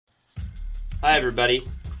Hi, everybody.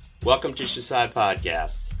 Welcome to Shasai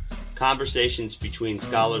Podcasts, conversations between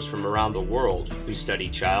scholars from around the world who study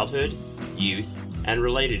childhood, youth, and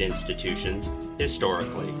related institutions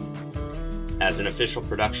historically. As an official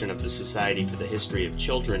production of the Society for the History of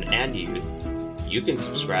Children and Youth, you can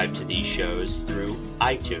subscribe to these shows through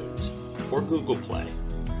iTunes or Google Play.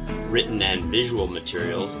 Written and visual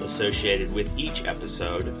materials associated with each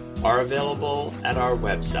episode are available at our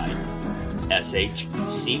website,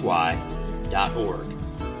 shcy.org.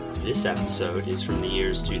 This episode is from the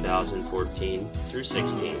years 2014 through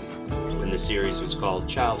 16, when the series was called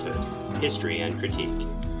Childhood, History and Critique.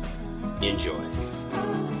 Enjoy.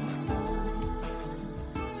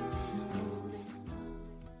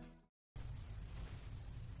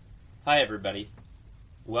 Hi, everybody.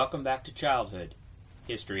 Welcome back to Childhood,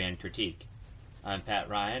 History and Critique. I'm Pat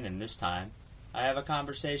Ryan, and this time I have a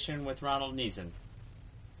conversation with Ronald Neeson,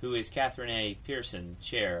 who is Catherine A. Pearson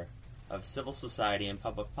Chair of Civil Society and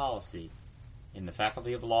Public Policy in the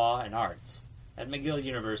Faculty of Law and Arts at McGill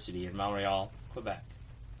University in Montreal, Quebec.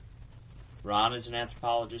 Ron is an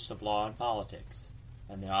anthropologist of law and politics,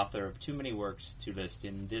 and the author of too many works to list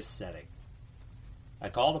in this setting. I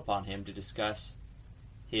called upon him to discuss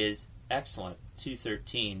his excellent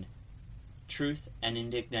 2013 Truth and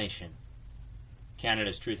Indignation,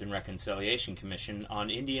 Canada's Truth and Reconciliation Commission on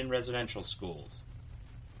Indian Residential Schools,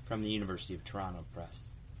 from the University of Toronto Press.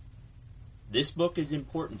 This book is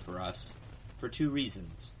important for us for two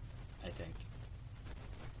reasons, I think.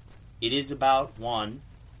 It is about, one,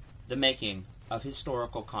 the making of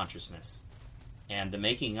historical consciousness, and the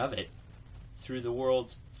making of it through the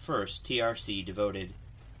world's first TRC devoted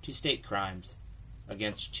to state crimes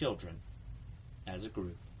against children as a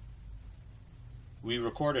group. We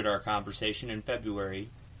recorded our conversation in February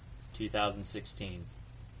 2016.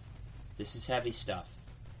 This is heavy stuff,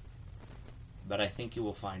 but I think you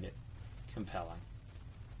will find it compelling.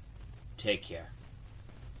 Take care.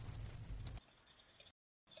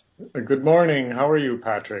 Good morning. How are you,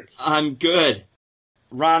 Patrick? I'm good.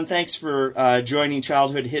 Ron, thanks for joining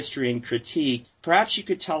Childhood History and Critique. Perhaps you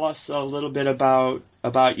could tell us a little bit about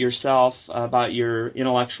yourself, about your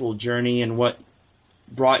intellectual journey, and what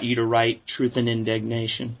brought you to write Truth and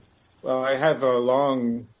Indignation. Well, I have a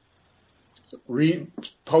long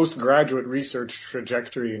postgraduate research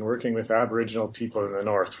trajectory in working with Aboriginal people in the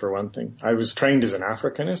North, for one thing. I was trained as an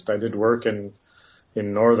Africanist. I did work in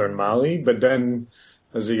northern Mali, but then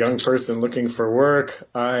as a young person looking for work,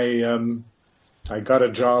 I got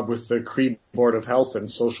a job with the Cree Board of Health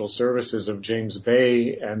and Social Services of James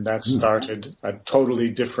Bay, and that started a totally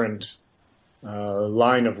different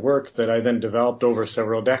line of work that I then developed over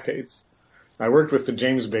several decades. I worked with the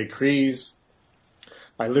James Bay Crees.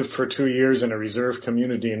 I lived for 2 years in a reserve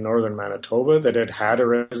community in northern Manitoba that had a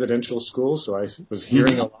residential school, so I was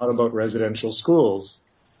hearing a lot about residential schools.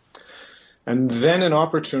 And then an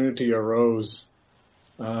opportunity arose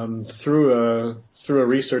through a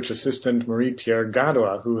research assistant, Marie-Pierre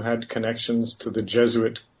Gadois, who had connections to the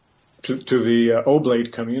Jesuit, to the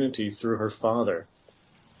Oblate community through her father.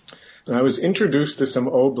 And I was introduced to some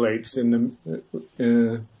Oblates before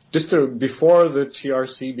the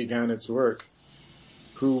TRC began its work,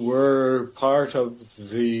 who were part of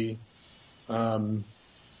the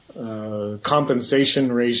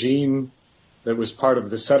compensation regime that was part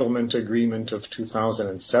of the settlement agreement of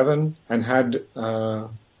 2007 and had,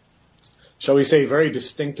 shall we say, very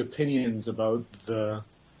distinct opinions about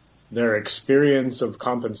their experience of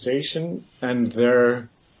compensation and their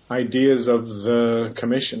ideas of the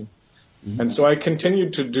commission. Mm-hmm. And so I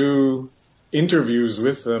continued to do interviews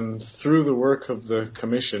with them through the work of the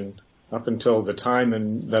commission up until the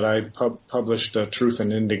time that I published Truth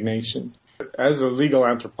and Indignation. As a legal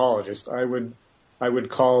anthropologist, I would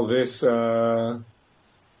call this an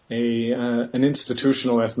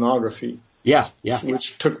institutional ethnography. Yeah.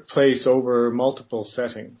 Which took place over multiple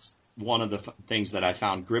settings. One of the things that I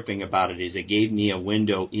found gripping about it is it gave me a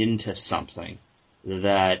window into something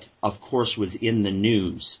that, of course, was in the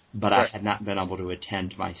news, but right. I had not been able to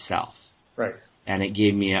attend myself. Right. And it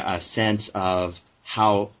gave me a sense of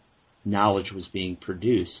how knowledge was being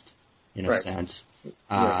produced, in a right. sense,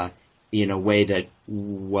 right. in a way that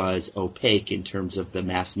was opaque in terms of the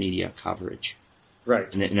mass media coverage.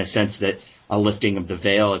 Right. In a sense that a lifting of the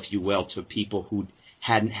veil, if you will, to people who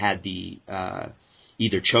hadn't had the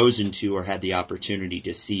either chosen to or had the opportunity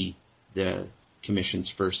to see the commission's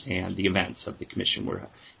firsthand. The events of the commission were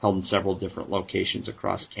held in several different locations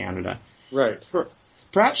across Canada. Right.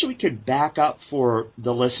 Perhaps we could back up for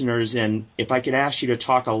the listeners, and if I could ask you to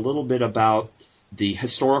talk a little bit about the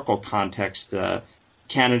historical context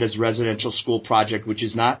Canada's residential school project, which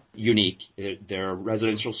is not unique. There are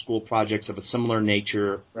residential school projects of a similar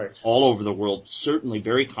nature all over the world, certainly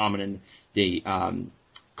very common in the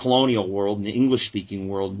colonial world and the English-speaking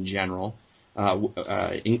world in general,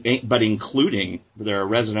 but including there are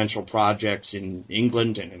residential projects in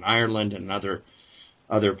England and in Ireland and other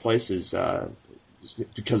places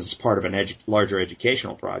because it's part of a larger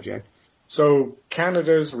educational project. So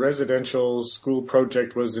Canada's residential school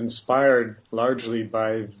project was inspired largely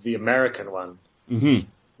by the American one,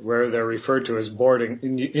 where they're referred to as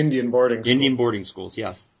Indian boarding schools. Indian boarding schools,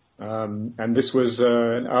 yes. And this was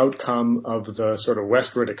an outcome of the sort of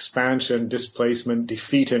westward expansion, displacement,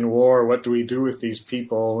 defeat in war. What do we do with these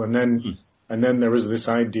people? And then there was this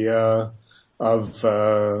idea of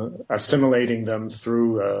assimilating them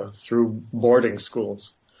through boarding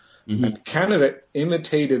schools. And Canada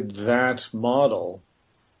imitated that model.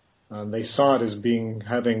 They saw it as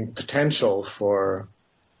having potential for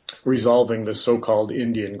resolving the so-called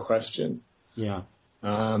Indian question. Yeah.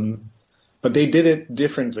 But they did it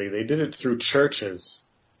differently. They did it through churches.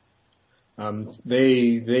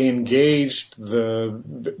 They engaged the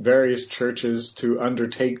various churches to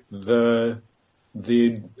undertake the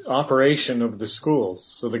operation of the schools.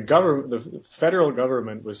 So the federal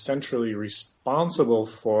government was centrally responsible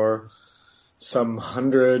for some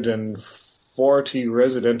 140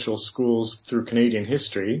 residential schools through Canadian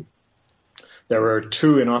history. There were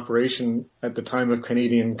 2 in operation at the time of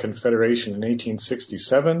Canadian Confederation in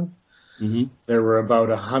 1867. There were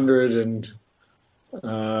about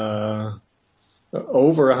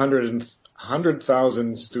over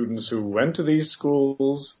 100,000 students who went to these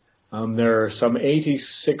schools. There are some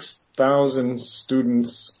 86,000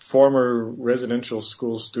 students, former residential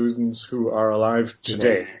school students, who are alive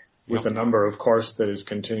today, with a number, of course, that is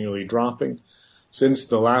continually dropping since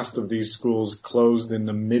the last of these schools closed in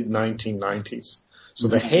the mid-1990s. So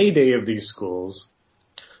the heyday of these schools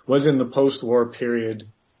was in the post-war period,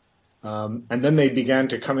 and then they began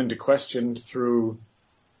to come into question through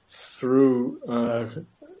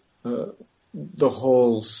the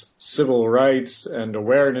whole civil rights and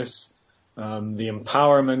awareness, the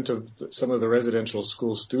empowerment of some of the residential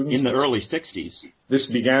school students. In the early 60s. This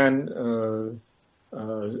began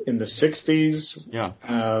in the 60s,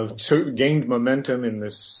 gained momentum in the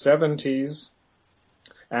 70s,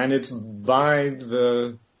 and it's by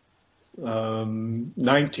the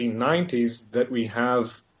 1990s that we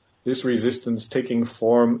have this resistance taking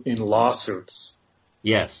form in lawsuits.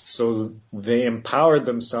 Yes. So they empowered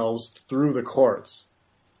themselves through the courts.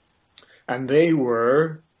 And they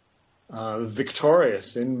were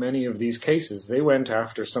victorious in many of these cases. They went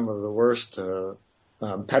after some of the worst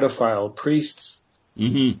pedophile priests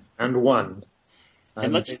and won.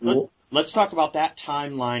 And let's talk about that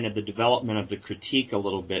timeline of the development of the critique a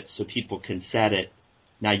little bit so people can set it.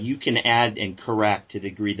 Now, you can add and correct to the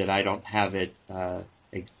degree that I don't have it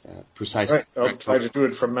precisely. Right. I'll try to do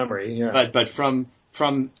it from memory. Yeah. But from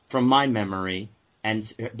my memory,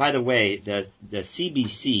 and by the way, the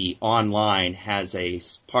CBC online has a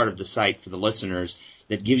part of the site for the listeners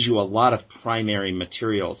that gives you a lot of primary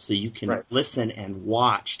material, so you can listen and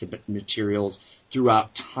watch to materials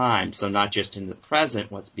throughout time. So not just in the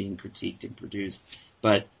present, what's being critiqued and produced,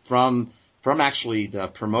 but from actually the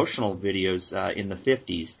promotional videos in the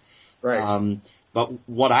 50s. Right. But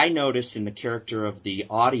what I noticed in the character of the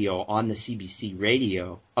audio on the CBC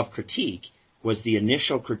radio of critique was the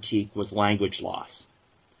initial critique was language loss.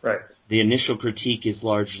 Right. The initial critique is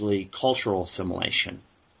largely cultural assimilation.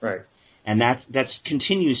 Right. And that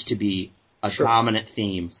continues to be a dominant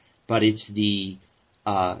theme, but it's the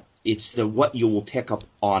what you will pick up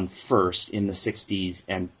on first in the 60s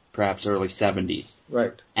and perhaps early 70s.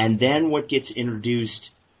 Right. And then what gets introduced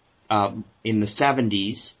in the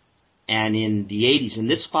 70s and in the 80s, and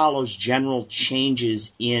this follows general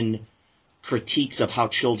changes in critiques of how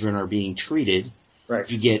children are being treated. Right.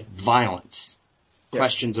 You get violence,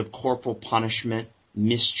 questions of corporal punishment,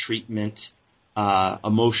 mistreatment,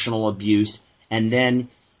 emotional abuse, and then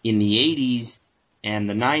in the 80s and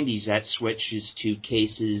the 90s that switches to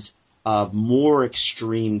cases of more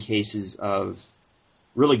extreme cases of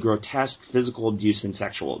really grotesque physical abuse and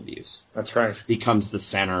sexual abuse. That's right. Becomes the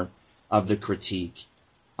center of the critique,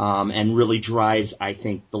 and really drives, I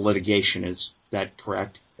think, the litigation. Is that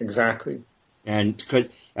correct? Exactly. And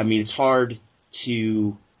it's hard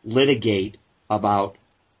to litigate about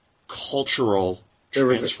cultural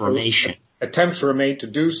transformation. Attempts were made to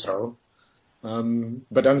do so,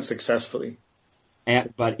 but unsuccessfully.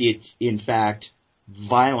 But it's, in fact,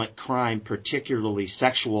 violent crime, particularly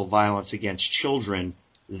sexual violence against children.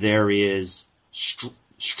 There is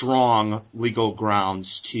strong legal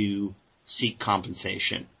grounds to seek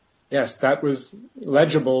compensation. Yes, that was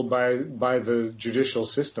legible by the judicial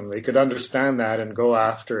system. They could understand that and go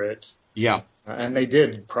after it. Yeah. And they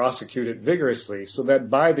did prosecute it vigorously, so that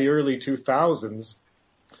by the early 2000s,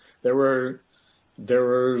 there were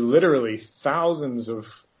literally thousands of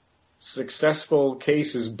successful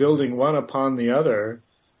cases building one upon the other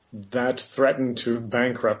that threatened to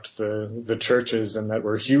bankrupt the churches, and that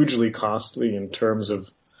were hugely costly in terms of,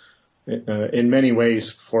 in many ways,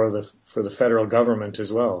 for the federal government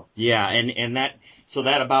as well. Yeah, and that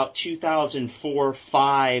about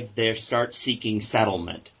 2004-05, they start seeking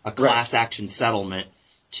settlement, a class action settlement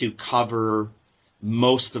to cover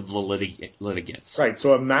most of the litigants. Right.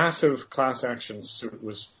 So a massive class action suit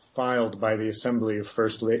was filed by the Assembly of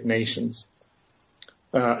First Nations,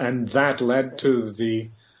 and that led to the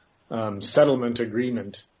settlement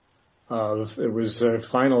agreement. It was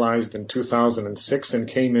finalized in 2006 and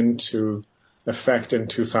came into effect in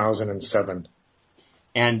 2007.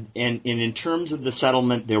 And in terms of the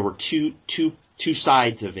settlement, there were two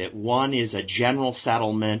sides of it. One is a general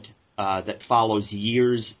settlement that follows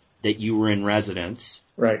years that you were in residence.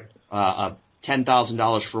 Right.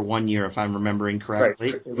 $10,000 for 1 year, if I'm remembering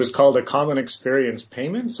correctly. Right. It was called a common experience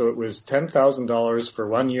payment, so it was $10,000 for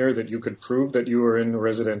 1 year that you could prove that you were in a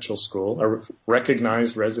residential school, a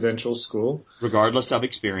recognized residential school. Regardless of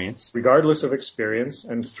experience. Regardless of experience,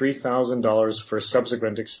 and $3,000 for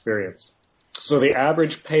subsequent experience. So the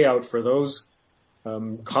average payout for those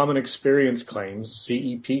common experience claims,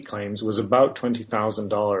 CEP claims, was about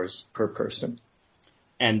 $20,000 per person.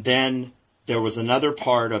 And then there was another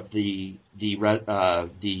part of the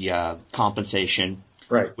compensation,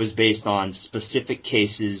 right, was based on specific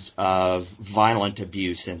cases of violent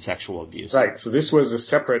abuse and sexual abuse. Right. So this was a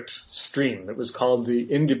separate stream that was called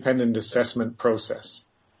the independent assessment process.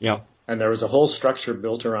 Yeah. And there was a whole structure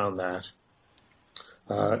built around that.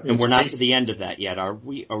 And we're not to the end of that yet, are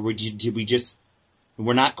we? Or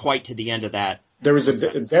we're not quite to the end of that. There was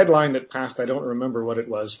a deadline that passed, I don't remember what it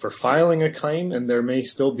was, for filing a claim, and there may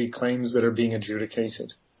still be claims that are being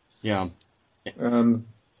adjudicated. Yeah. And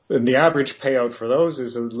the average payout for those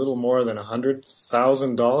is a little more than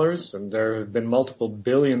 $100,000, and there have been multiple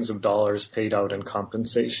billions of dollars paid out in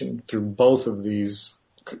compensation through both of these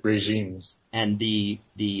regimes. And the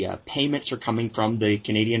payments are coming from the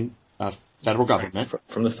Canadian federal government.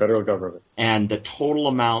 From the federal government. And the total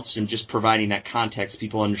amounts, and just providing that context,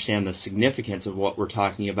 people understand the significance of what we're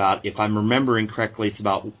talking about. If I'm remembering correctly, it's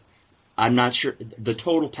about, I'm not sure, the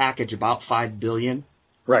total package about $5 billion.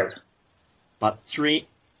 Right. About three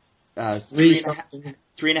and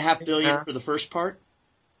a half billion for the first part?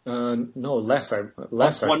 No, less.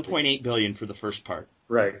 1.8 billion for the first part.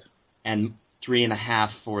 Right. And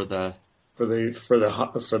 3.5 for the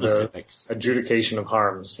adjudication of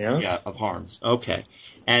harms, yeah? Yeah, of harms. Okay.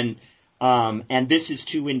 And this is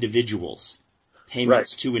to individuals.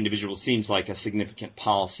 Payments to individuals seems like a significant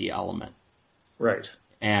policy element. Right.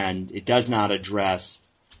 And it does not address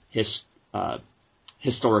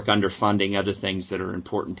historic underfunding, other things that are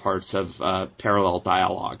important parts of parallel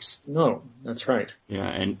dialogues. No, that's right. Yeah,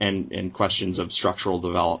 and questions of structural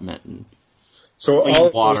development and so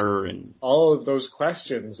all of those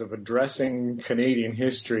questions of addressing Canadian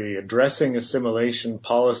history, addressing assimilation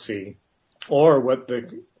policy, or what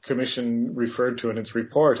the Commission referred to in its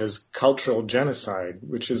report as cultural genocide,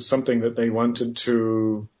 which is something that they wanted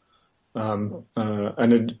to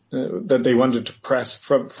press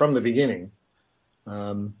from the beginning.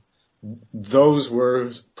 Those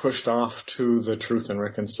were pushed off to the Truth and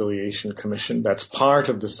Reconciliation Commission. That's part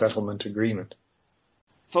of the settlement agreement.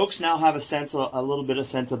 Folks now have a little bit of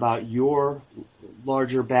sense about your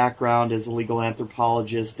larger background as a legal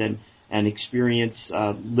anthropologist and experience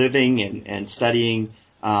living and studying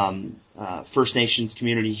First Nations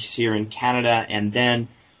communities here in Canada, and then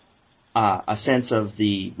a sense of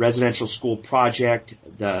the residential school project,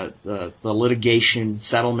 the litigation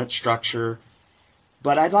settlement structure.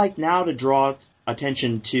 But I'd like now to draw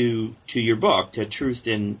attention to your book, to Truth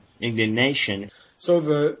and Indignation. So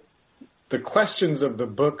the questions of the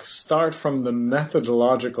book start from the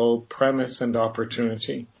methodological premise and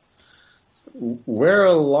opportunity. Where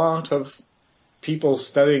a lot of people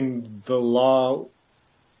studying the law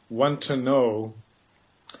want to know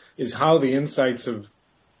is how the insights of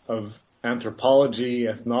anthropology,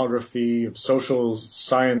 ethnography, of social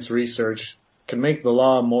science research can make the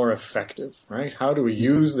law more effective, right? How do we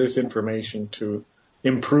use this information to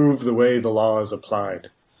improve the way the law is applied?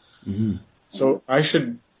 Mm-hmm. So I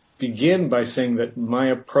should begin by saying that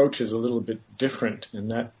my approach is a little bit different in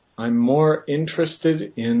that I'm more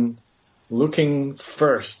interested in looking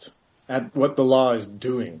first at what the law is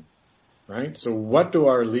doing, right? So what do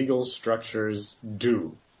our legal structures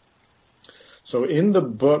do? So in the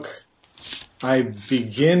book, I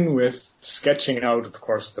begin with sketching out, of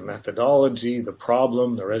course, the methodology, the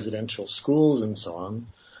problem, the residential schools, and so on.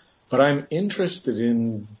 But I'm interested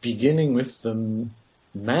in beginning with the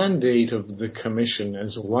mandate of the commission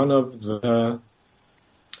as one of the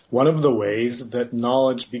ways that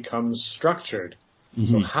knowledge becomes structured.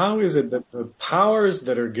 Mm-hmm. So how is it that the powers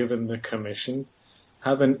that are given the commission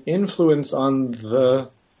have an influence on the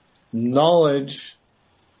knowledge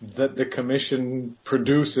that the commission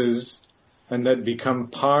produces and that become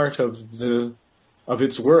part of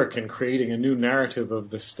its work in creating a new narrative of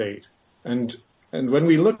the state? And when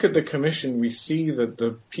we look at the commission, we see that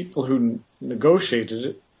the people who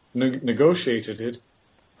negotiated it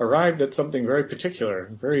arrived at something very particular,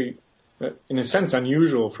 very, in a sense,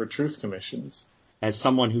 unusual for truth commissions. As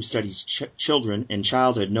someone who studies children and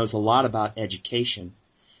childhood knows a lot about education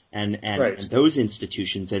and those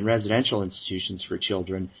institutions and residential institutions for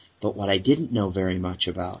children, but what I didn't know very much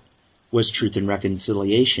about was truth and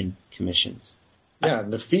reconciliation commissions. Yeah,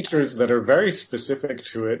 the features that are very specific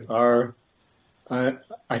to it are,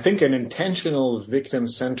 I think, an intentional victim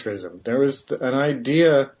centrism. There was an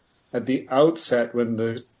idea at the outset when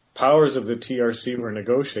the powers of the TRC were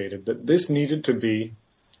negotiated that this needed to be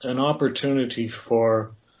an opportunity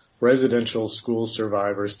for residential school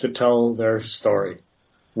survivors to tell their story,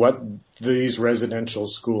 what these residential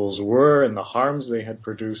schools were and the harms they had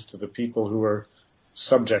produced to the people who were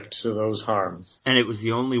subject to those harms. And it was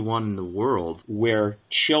the only one in the world where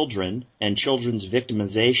children and children's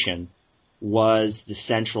victimization was the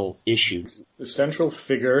central issue. The central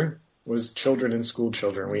figure was children and school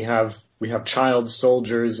children. We have child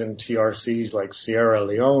soldiers in TRCs like Sierra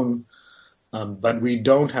Leone, but we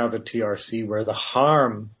don't have a TRC where the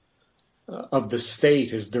harm of the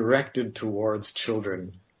state is directed towards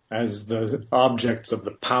children as the objects of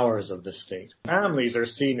the powers of the state. Families are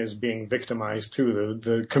seen as being victimized too.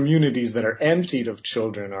 The communities that are emptied of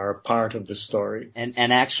children are a part of the story. And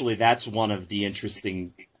actually that's one of the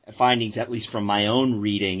interesting findings, at least from my own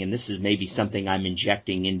reading, and this is maybe something I'm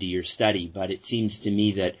injecting into your study, but it seems to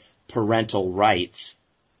me that parental rights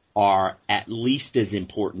are at least as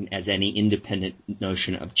important as any independent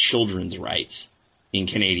notion of children's rights in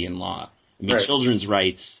Canadian law. I mean, right. Children's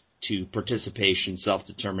rights to participation,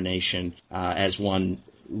 self-determination, as one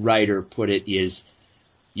writer put it, is,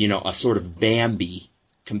 a sort of Bambi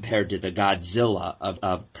compared to the Godzilla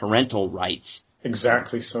of parental rights.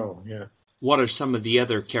 Exactly so, yeah. What are some of the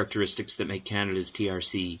other characteristics that make Canada's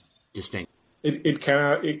TRC distinct? It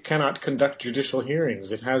cannot conduct judicial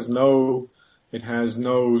hearings. It has no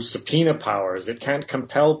subpoena powers. It can't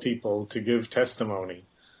compel people to give testimony.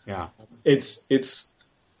 Yeah. It's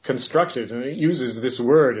constructed, and it uses this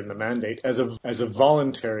word in the mandate as a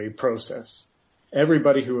voluntary process.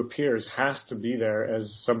 Everybody who appears has to be there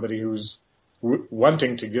as somebody who's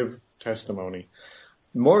wanting to give testimony.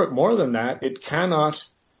 More than that, it cannot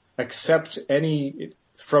accept any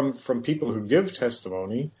from people who give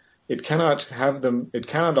testimony. It cannot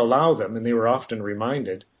allow them, and they were often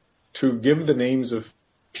reminded, to give the names of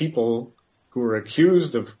people who were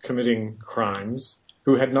accused of committing crimes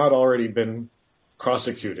who had not already been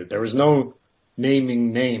prosecuted. There was no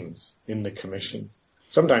naming names in the commission.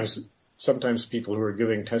 Sometimes people who were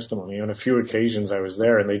giving testimony, on a few occasions I was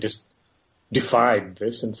there, and they just defied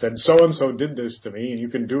this and said, so-and-so did this to me, and you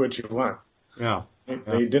can do what you want. Yeah.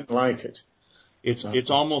 They didn't like it. It's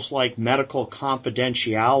almost like medical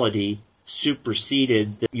confidentiality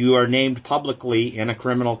superseded that you are named publicly in a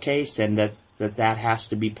criminal case, and that has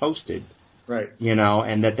to be posted. Right.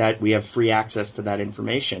 And that we have free access to that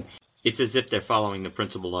information. It's as if they're following the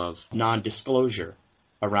principle of non-disclosure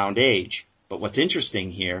around age. But what's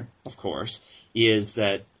interesting here, of course, is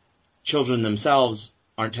that children themselves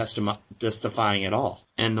aren't testifying at all.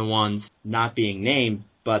 And the ones not being named,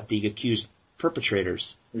 but the accused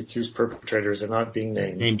perpetrators. The accused perpetrators are not being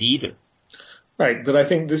named. Named either. Right, but I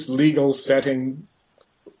think this legal setting,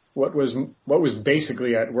 what was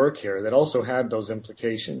basically at work here, that also had those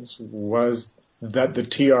implications, was that the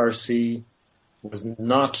TRC was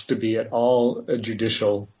not to be at all a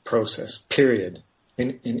judicial process, period,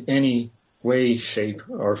 in any way, shape,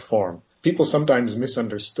 or form. People sometimes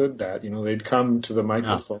misunderstood that. They'd come to the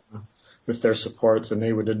microphone with their supports, and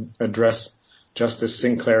they would address Justice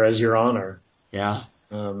Sinclair as Your Honor. Yeah,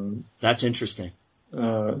 that's interesting.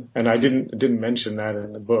 And I didn't mention that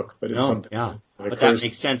in the book, but it's something. Yeah, but that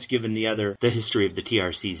makes sense given the history of the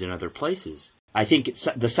TRCs in other places. I think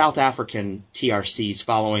the South African TRCs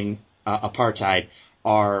following apartheid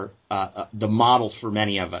are the model for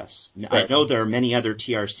many of us. Right. I know there are many other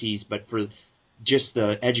TRCs, but for just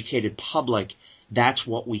the educated public, that's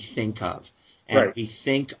what we think of. And we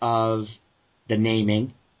think of the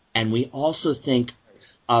naming, and we also think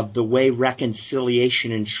of the way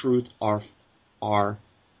reconciliation and truth are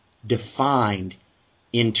defined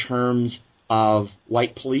in terms of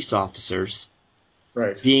white police officers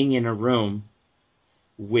being in a room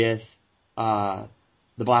with the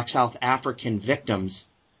Black South African victims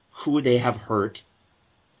who they have hurt,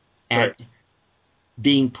 and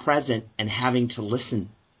being present and having to listen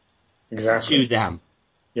to them.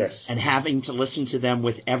 Yes. And having to listen to them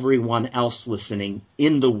with everyone else listening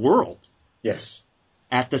in the world. Yes.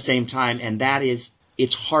 At the same time. And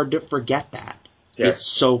it's hard to forget that. Yes. It's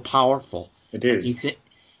so powerful. It is.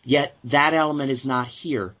 Yet that element is not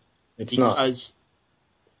here. It's not. Because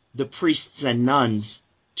the priests and nuns,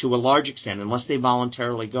 to a large extent, unless they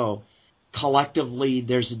voluntarily go, collectively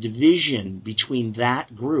there's a division between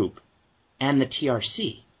that group and the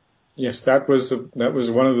TRC. Yes, that was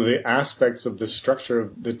one of the aspects of the structure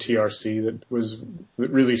of the TRC that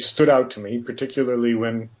really stood out to me, particularly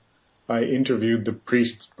when I interviewed the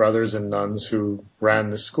priests, brothers, and nuns who ran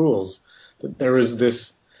the schools. There was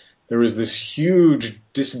this huge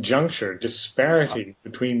disparity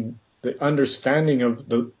between the understanding of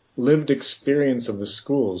the lived experience of the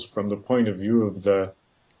schools from the point of view of the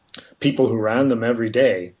people who ran them every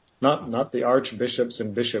day. Not the archbishops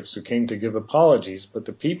and bishops who came to give apologies, but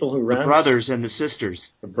the people who ran... The brothers and the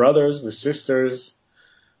sisters. The brothers, the sisters,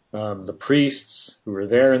 the priests who were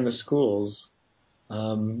there in the schools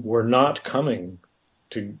were not coming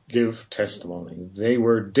to give testimony. They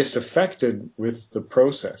were disaffected with the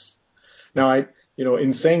process. Now,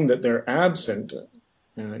 in saying that they're absent,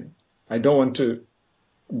 I don't want to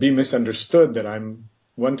be misunderstood that I'm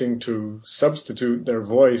wanting to substitute their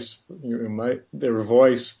voice, their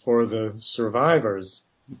voice for the survivors.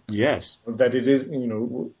 Yes. That it is,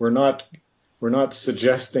 we're not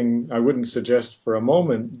suggesting, I wouldn't suggest for a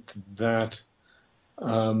moment that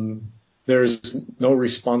there's no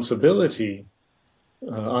responsibility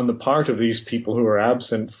on the part of these people who are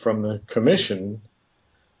absent from the commission.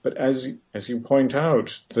 But as you point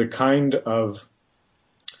out, the kind of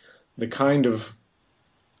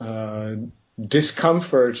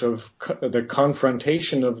discomfort of the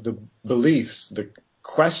confrontation of the beliefs, the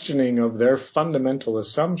questioning of their fundamental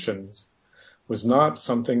assumptions was not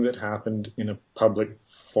something that happened in a public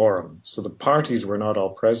forum. So the parties were not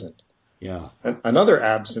all present. Yeah. Another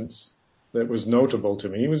absence that was notable to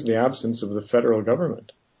me was the absence of the federal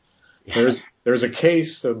government. Yeah. There's a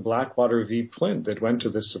case of Blackwater v. Flint that went to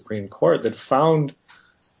the Supreme Court that found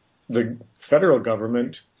the federal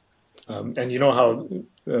government, and you know how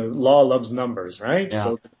law loves numbers, right? Yeah.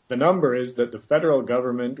 So the number is that the federal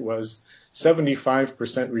government was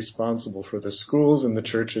 75% responsible for the schools and the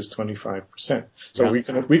churches 25%. So we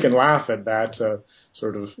can laugh at that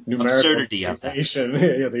sort of numerical absurdity of that.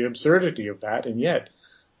 Yeah, the absurdity of that, and yet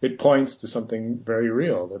it points to something very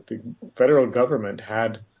real, that the federal government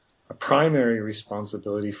had a primary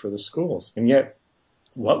responsibility for the schools. And yet,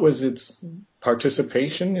 what was its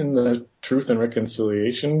participation in the Truth and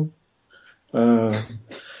Reconciliation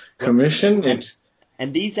Commission?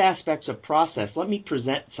 And these aspects of process, let me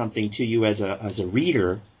present something to you as a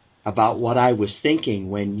reader about what I was thinking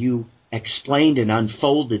when you explained and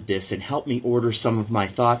unfolded this and helped me order some of my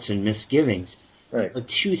thoughts and misgivings. Right. There are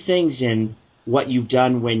two things in what you've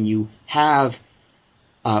done when you have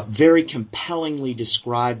very compellingly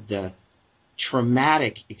described the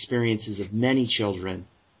traumatic experiences of many children,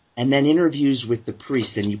 and then interviews with the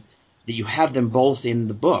priests, and that you have them both in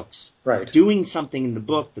the books. Right. Doing something in the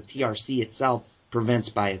book the TRC itself prevents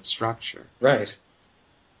by its structure. Right.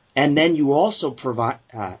 And then you also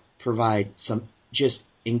provide some just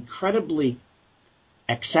incredibly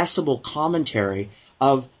accessible commentary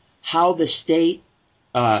of how the state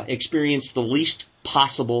experienced the least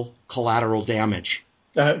possible collateral damage.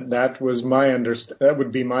 That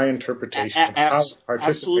would be my interpretation of how to participate.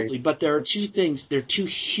 Absolutely, but there are two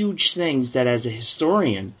huge things that as a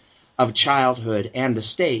historian of childhood and the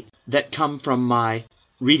state that come from my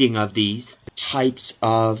reading of these types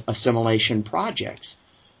of assimilation projects.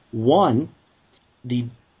 One, the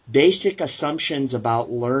basic assumptions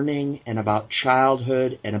about learning and about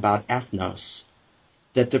childhood and about ethnos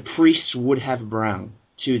that the priests would have brought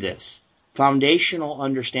to this. Foundational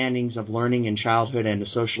understandings of learning in childhood and the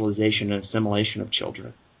socialization and assimilation of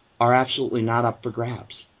children are absolutely not up for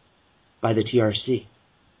grabs by the TRC.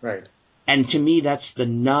 Right. And to me, that's the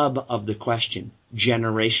nub of the question,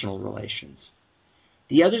 generational relations.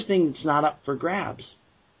 The other thing that's not up for grabs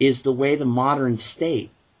is the way the modern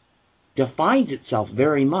state defines itself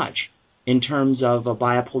very much in terms of a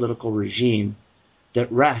biopolitical regime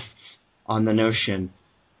that rests on the notion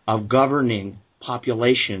of governing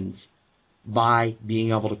populations by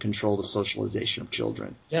being able to control the socialization of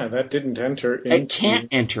children. Yeah, that didn't enter into... It can't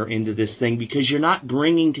enter into this thing because you're not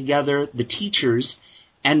bringing together the teachers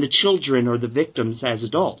and the children or the victims as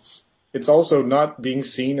adults. It's also not being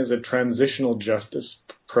seen as a transitional justice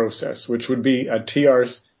process, which would be a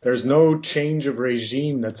TRC. There's no change of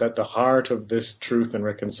regime that's at the heart of this Truth and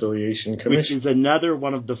Reconciliation Commission. Which is another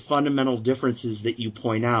one of the fundamental differences that you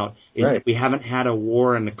point out, is right. that we haven't had a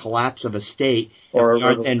war and the collapse of a state, and we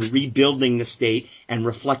are then rebuilding the state and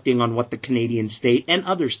reflecting on what the Canadian state and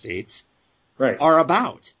other states right. are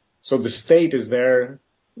about. So the state is there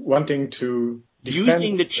wanting to defend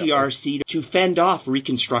using the itself. TRC to fend off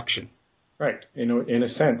Reconstruction. Right, in a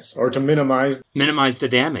sense, or to minimize the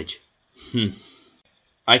damage.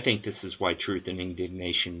 I think this is why Truth and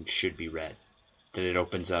Indignation should be read, that it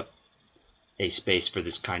opens up a space for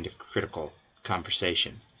this kind of critical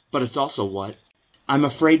conversation. But it's also what I'm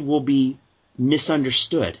afraid will be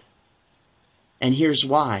misunderstood. And here's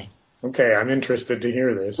why. Okay, I'm interested to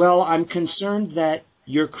hear this. Well, I'm concerned that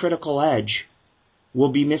your critical edge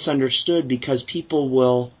will be misunderstood because people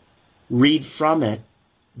will read from it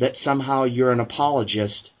that somehow you're an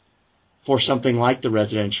apologist for something like the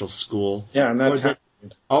residential school. Yeah, and that's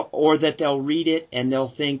or that they'll read it and they'll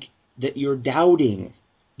think that you're doubting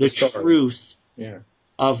the truth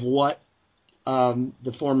of what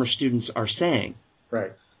the former students are saying.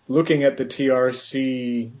 Right. Looking at the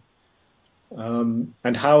TRC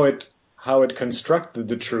and how it constructed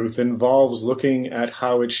the truth involves looking at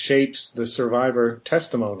how it shapes the survivor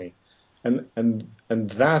testimony. And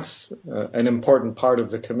that's an important part of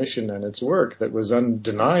the commission and its work that was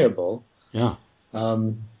undeniable. Yeah.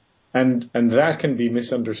 And that can be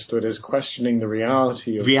misunderstood as questioning the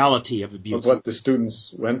reality of abuse, of what the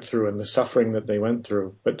students went through and the suffering that they went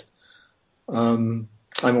through. But I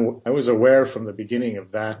was aware from the beginning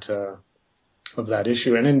of that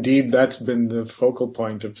issue, and indeed that's been the focal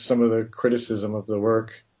point of some of the criticism of the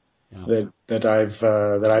work that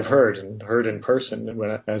I've heard in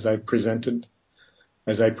person as I presented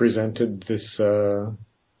this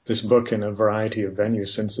book in a variety of venues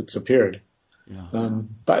since it's appeared. Yeah.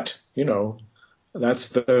 But that's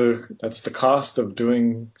the cost of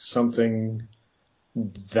doing something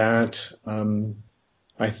that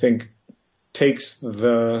I think takes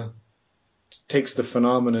the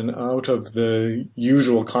phenomenon out of the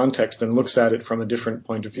usual context and looks at it from a different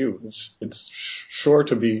point of view. It's sure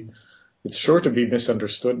to be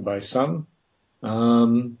misunderstood by some,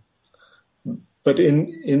 but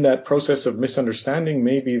in that process of misunderstanding,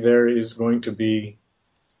 maybe there is going to be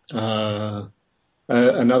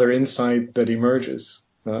another insight that emerges,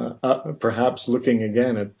 perhaps looking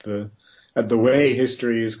again at the way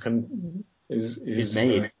history is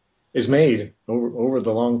made over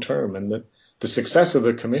the long term, and that the success of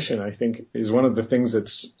the commission, I think, is one of the things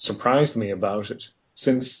that's surprised me about it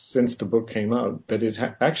since the book came out, that it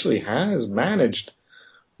actually has managed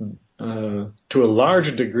to a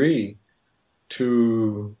large degree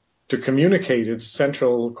to communicate its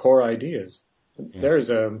central core ideas. Yeah. There's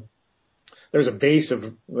a base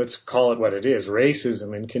of, let's call it what it is,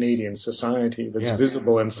 racism in Canadian society that's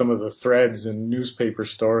visible in some of the threads in newspaper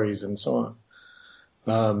stories and so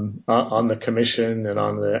on the commission and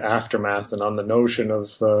on the aftermath and on the notion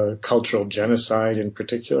of cultural genocide in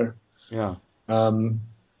particular. Yeah.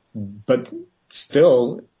 But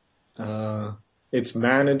still, it's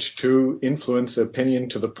managed to influence opinion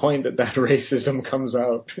to the point that racism comes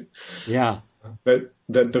out. Yeah. That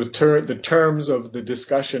the terms of the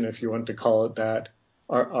discussion, if you want to call it that,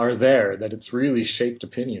 are there, that it's really shaped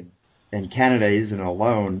opinion. And Canada isn't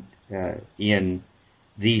alone in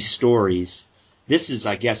these stories. This is,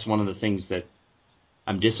 I guess, one of the things that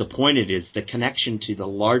I'm disappointed is the connection to the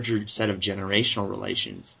larger set of generational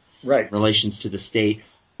relations. Right. Relations to the state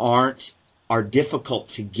are difficult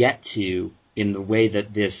to get to in the way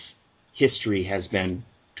that this history has been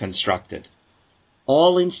constructed.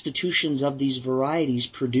 All institutions of these varieties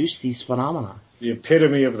produce these phenomena. The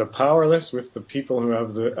epitome of the powerless with the people who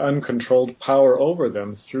have the uncontrolled power over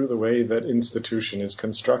them through the way that institution is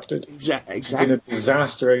constructed. Exactly. It's been a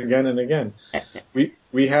disaster again and again.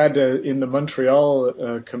 We had in the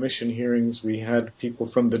Montreal Commission hearings, we had people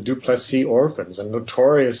from the Duplessis orphans and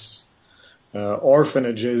notorious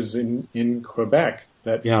orphanages in Quebec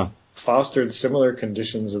that fostered similar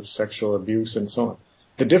conditions of sexual abuse and so on.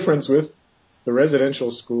 The difference with the residential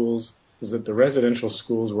schools is that the residential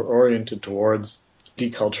schools were oriented towards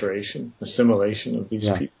deculturation, assimilation of these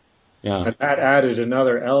people. Yeah. And that added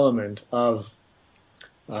another element of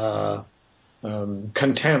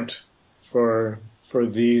contempt for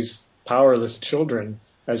these powerless children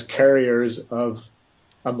as carriers of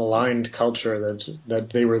a maligned culture that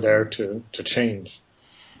they were there to change.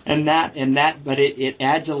 But it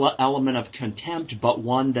adds an element of contempt, but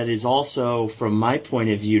one that is also, from my point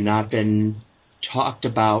of view, not been talked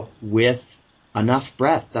about with enough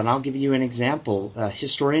breadth. And I'll give you an example.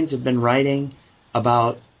 Historians have been writing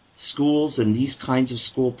about schools and these kinds of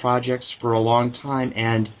school projects for a long time,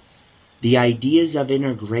 and the ideas of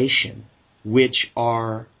integration, which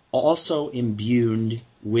are also imbued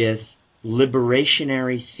with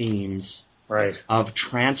liberationary themes of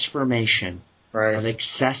transformation, of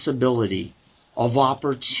accessibility, of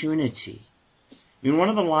opportunity. I mean, one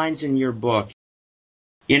of the lines in your book,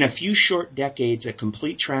 in a few short decades, a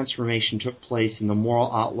complete transformation took place in the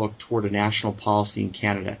moral outlook toward a national policy in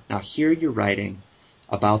Canada. Now, here you're writing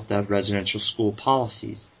about the residential school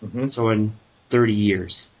policies. Mm-hmm. So in 30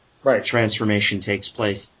 years, transformation takes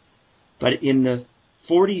place. But in the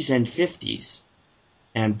 40s and 50s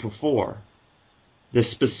and before, the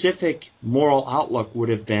specific moral outlook would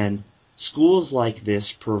have been schools like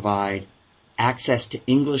this provide access to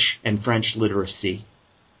English and French literacy,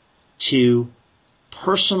 to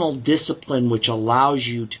personal discipline which allows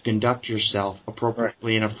you to conduct yourself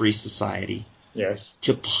appropriately in a free society,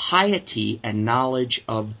 to piety and knowledge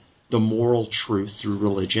of the moral truth through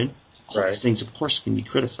religion. All these things, of course, can be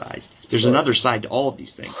criticized. There's another side to all of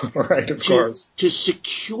these things. Of course. To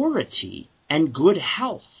security and good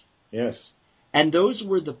health. Yes. And those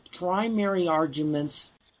were the primary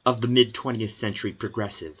arguments of the mid-20th century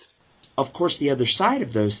progressive. Of course, the other side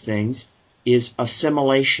of those things is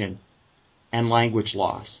assimilation and language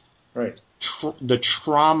loss. The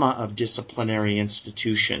trauma of disciplinary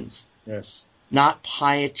institutions. Yes. Not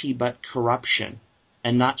piety but corruption,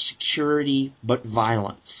 and not security but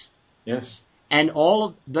violence. Yes. And all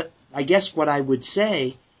of the, I guess what I would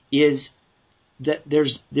say is that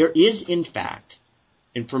there is in fact,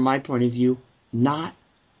 and from my point of view, not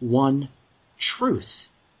one truth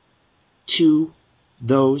to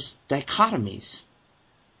those dichotomies,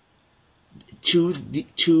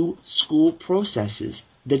 to school processes.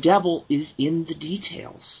 The devil is in the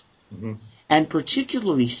details. Mm-hmm. And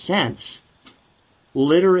particularly since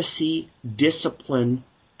literacy, discipline,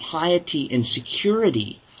 piety, and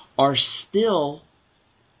security are still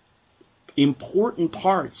important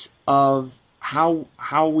parts of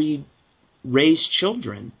how we raise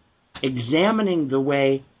children, examining the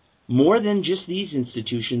way more than just these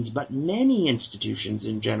institutions, but many institutions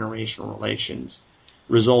in generational relations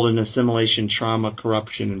result in assimilation, trauma,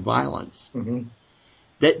 corruption, and violence. Mm-hmm.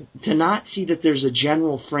 That to not see that there's a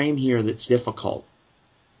general frame here that's difficult,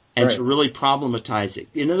 and to really problematize it.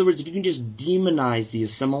 In other words, if you can just demonize the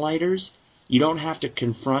assimilators, you don't have to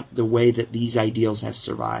confront the way that these ideals have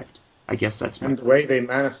survived. I guess that's and the way they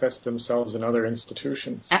manifest themselves in other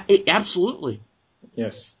institutions. Absolutely.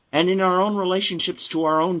 Yes. And in our own relationships to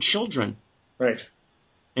our own children. Right.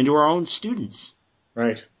 And to our own students.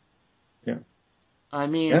 Right. Yeah. I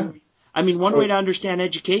mean, one way to understand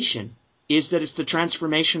education is that it's the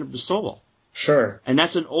transformation of the soul. Sure. And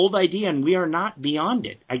that's an old idea, and we are not beyond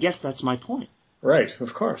it. I guess that's my point. Right,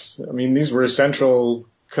 of course. I mean, these were central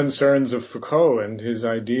concerns of Foucault and his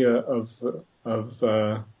idea of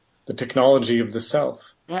the technology of the self.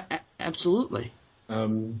 Absolutely.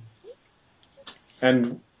 And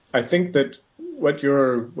I think that what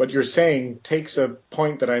you're saying takes a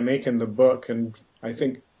point that I make in the book, and I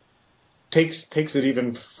think takes it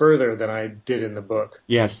even further than I did in the book.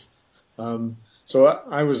 Yes. So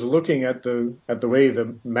I was looking at the way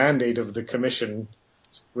the mandate of the commission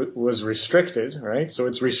was restricted, right? So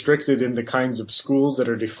it's restricted in the kinds of schools that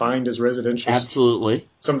are defined as residential. Absolutely.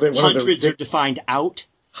 Hundreds are defined out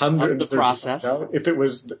of the process. If it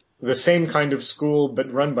was the same kind of school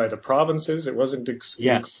but run by the provinces, it wasn't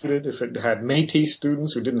excluded. If it had Métis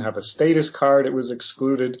students who didn't have a status card, it was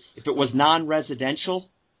excluded. If it was non-residential,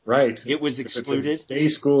 it was excluded. Day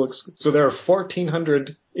school. So there are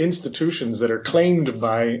 1,400 institutions that are claimed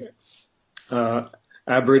by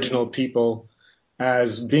Aboriginal people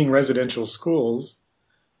as being residential schools.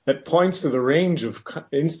 That points to the range of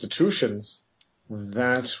institutions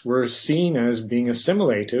that were seen as being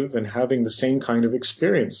assimilative and having the same kind of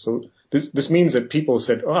experience. So this means that people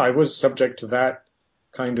said, I was subject to that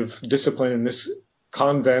kind of discipline in this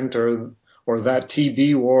convent or that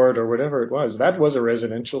TB ward or whatever it was. That was a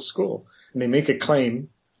residential school. And they make a claim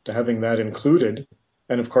to having that included.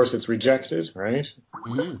 And of course it's rejected, right?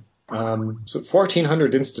 Mm-hmm. So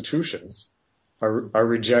 1,400 institutions are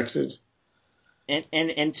rejected.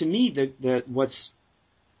 And to me, what's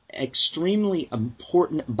extremely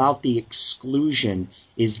important about the exclusion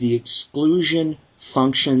is the exclusion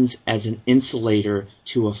functions as an insulator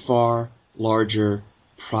to a far larger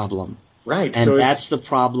problem. Right. And so that's the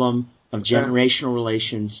problem of generational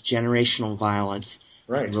relations, generational violence,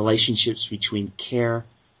 and relationships between care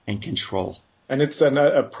and control. And it's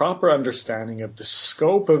a proper understanding of the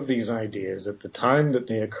scope of these ideas at the time that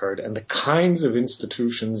they occurred and the kinds of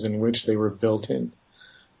institutions in which they were built in.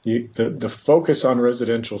 The focus on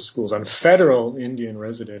residential schools, on federal Indian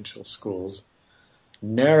residential schools,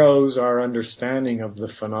 narrows our understanding of the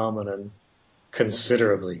phenomenon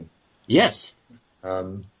considerably. Yes.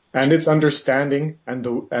 And its understanding and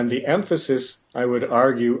the emphasis, I would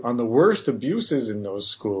argue, on the worst abuses in those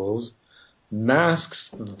schools masks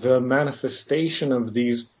the manifestation of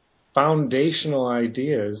these foundational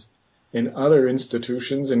ideas in other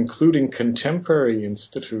institutions, including contemporary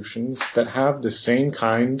institutions that have the same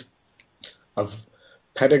kind of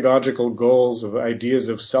pedagogical goals, of ideas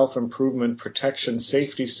of self-improvement, protection,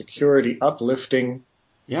 safety, security, uplifting.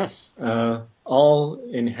 Yes. All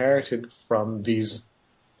inherited from these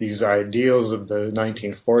ideals of the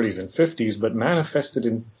 1940s and 50s, but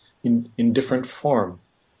manifested in different form.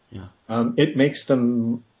 Yeah. It makes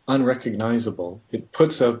them unrecognizable. It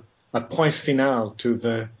puts a point final to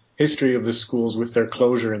the history of the schools with their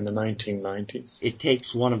closure in the 1990s. It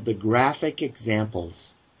takes one of the graphic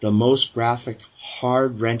examples, the most graphic,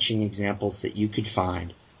 heart-wrenching examples that you could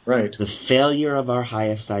find. Right. The failure of our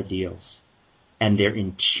highest ideals and their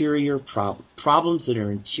interior problems that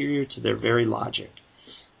are interior to their very logic.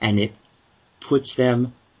 And it puts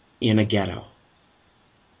them in a ghetto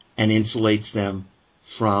and insulates them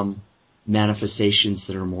from manifestations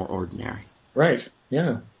that are more ordinary. Right.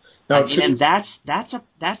 Yeah. Now, and that's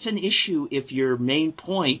an issue if your main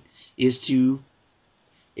point is to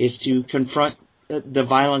confront the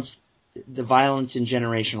violence in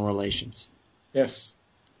generational relations. Yes,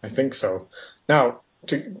 I think so. Now,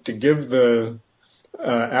 to give the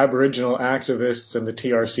Aboriginal activists and the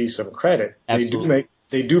TRC some credit, Absolutely.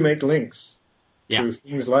 they do make links to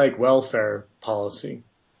things like welfare policy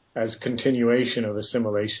as continuation of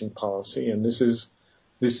assimilation policy, and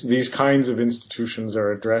these kinds of institutions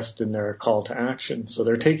are addressed in their call to action. So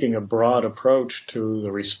they're taking a broad approach to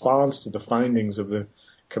the response to the findings of the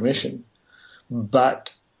commission.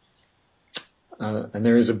 But, and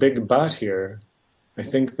there is a big but here, I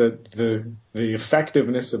think that the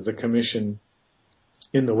effectiveness of the commission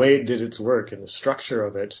in the way it did its work, in the structure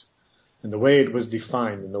of it, and the way it was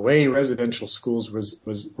defined, and the way residential schools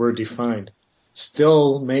were defined,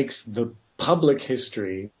 still makes the public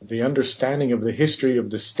history, the understanding of the history of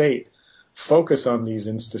the state, focus on these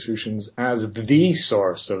institutions as the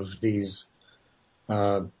source of these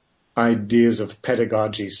ideas of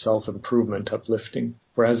pedagogy, self-improvement, uplifting,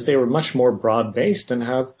 whereas they were much more broad-based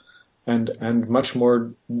and much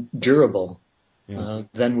more durable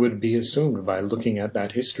than would be assumed by looking at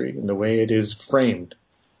that history and the way it is framed.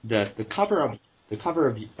 The cover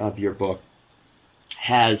of your book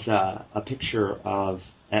has a picture of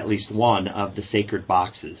at least one of the sacred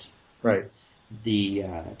boxes. Right. The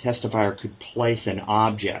testifier could place an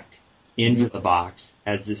object into the box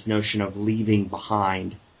as this notion of leaving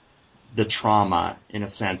behind the trauma, in a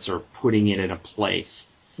sense, or putting it in a place.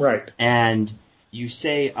 Right. And you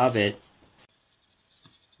say of it,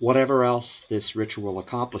 whatever else this ritual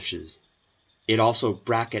accomplishes, it also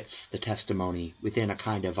brackets the testimony within a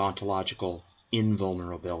kind of ontological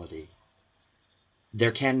invulnerability.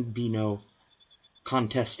 There can be no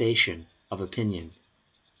contestation of opinion,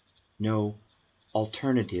 no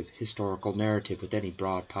alternative historical narrative with any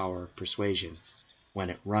broad power of persuasion when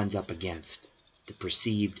it runs up against the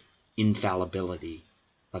perceived infallibility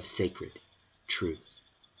of sacred truth.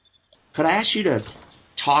 Could I ask you to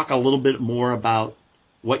talk a little bit more about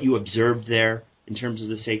what you observed there in terms of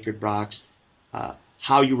the sacred box,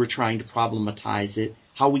 how you were trying to problematize it,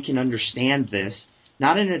 how we can understand this,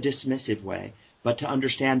 not in a dismissive way, but to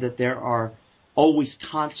understand that there are always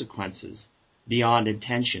consequences beyond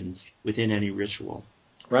intentions within any ritual.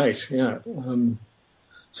 Right, yeah.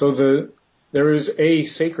 So there is a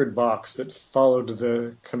sacred box that followed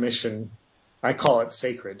the commission. I call it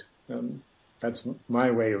sacred. That's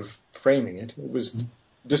my way of framing it. It was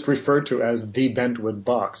just referred to as the Bentwood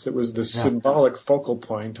box. It was the symbolic focal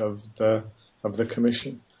point of the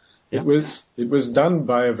commission. Yeah. It was done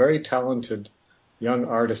by a very talented young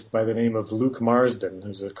artist by the name of Luke Marsden,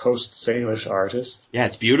 who's a Coast Salish artist. Yeah,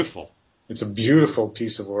 it's beautiful. It's a beautiful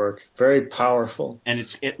piece of work, very powerful. And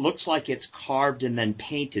it looks like it's carved and then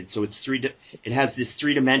painted, so it has this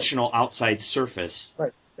three-dimensional outside surface.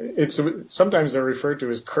 Right. Sometimes they're referred to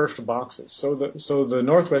as kerfed boxes. So the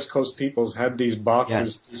Northwest Coast peoples had these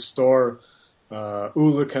boxes to store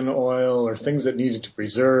oolakan oil or things that needed to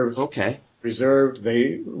preserve. Okay. Preserved.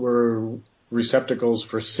 They were receptacles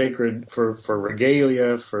for for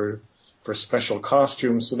regalia, for special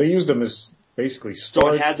costumes. So they used them as basically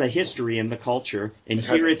storage. So it has a history in the culture, and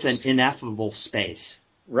here it's an ineffable space.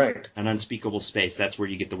 Right. An unspeakable space. That's where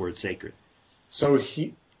you get the word sacred. So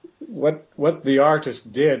what the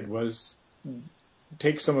artist did was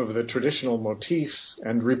take some of the traditional motifs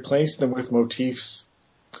and replace them with motifs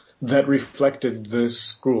that reflected the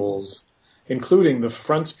schools, including the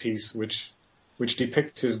frontispiece, which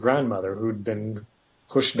depicts his grandmother who'd been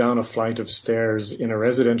pushed down a flight of stairs in a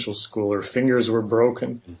residential school. Her fingers were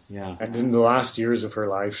broken. Yeah. And in the last years of her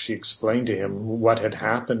life, she explained to him what had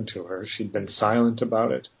happened to her. She'd been silent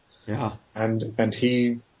about it. Yeah. And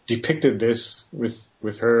he depicted this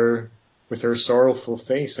with her sorrowful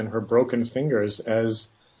face and her broken fingers as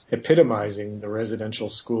epitomizing the residential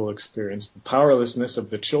school experience, the powerlessness of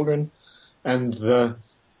the children and the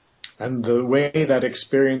way that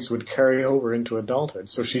experience would carry over into adulthood.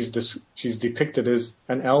 So she's depicted as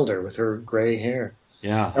an elder with her gray hair.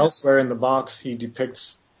 Yeah. Elsewhere in the box, he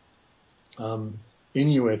depicts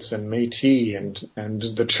Inuits and Métis, and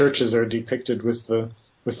the churches are depicted with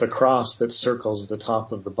the cross that circles the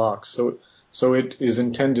top of the box. So it is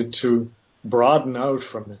intended to broaden out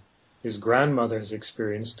from his grandmother's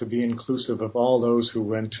experience to be inclusive of all those who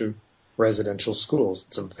went to residential schools.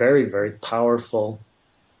 It's a very, very powerful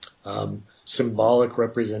symbolic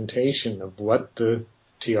representation of what the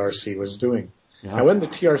TRC was doing. Yeah. Now, when the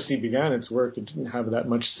TRC began its work, it didn't have that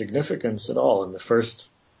much significance at all. In the first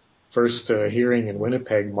hearing in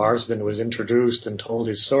Winnipeg, Marsden was introduced and told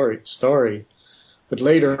his story. But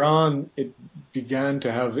later on, it began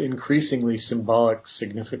to have increasingly symbolic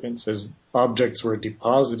significance as objects were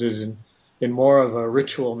deposited in more of a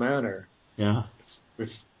ritual manner. Yeah.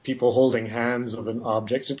 With people holding hands of an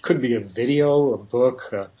object. It could be a video, a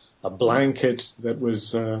book, a blanket that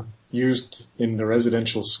was used in the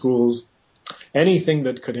residential schools. Anything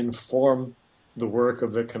that could inform the work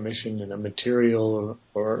of the commission in a material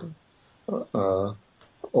or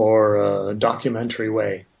documentary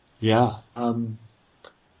way. Yeah.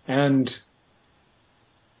 And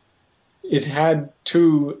it had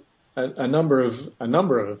a number of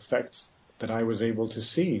effects that I was able to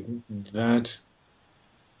see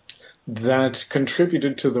that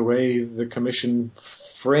contributed to the way the commission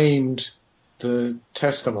framed the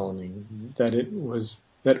testimony,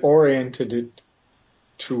 that oriented it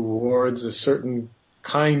towards a certain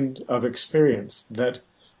kind of experience, that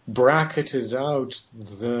bracketed out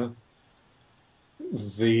the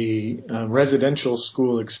residential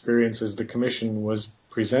school experience as the commission was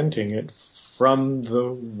presenting it from the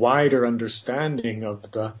wider understanding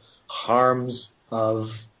of the harms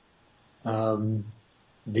of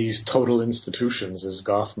these total institutions, as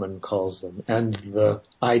Goffman calls them, and the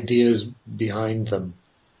ideas behind them.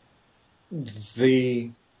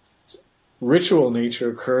 The ritual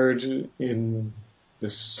nature occurred in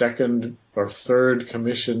the second or third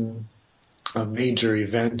commission, a major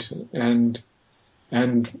event, and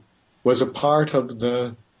was a part of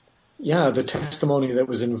the testimony that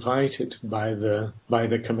was invited by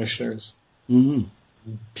the commissioners. Mm-hmm.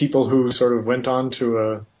 People who sort of went onto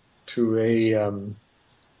a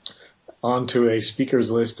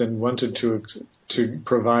speakers list and wanted to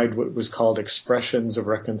provide what was called expressions of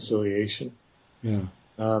reconciliation. Yeah.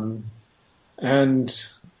 And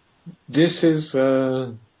this is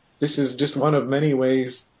just one of many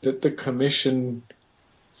ways that the commission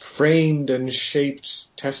framed and shaped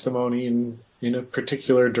testimony in a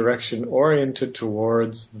particular direction oriented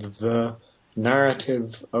towards the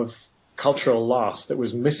narrative of cultural loss that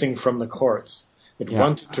was missing from the courts. It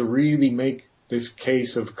wanted to really make this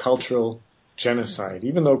case of cultural genocide.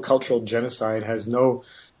 Even though cultural genocide has no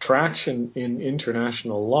traction in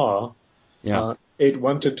international law, it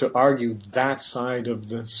wanted to argue that side of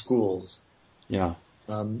the schools. Yeah.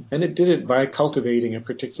 And it did it by cultivating a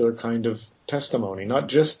particular kind of testimony, not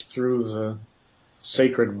just through the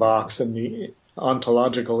sacred box and the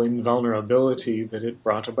ontological invulnerability that it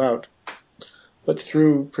brought about, but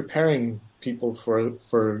through preparing people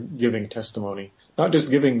for giving testimony. Not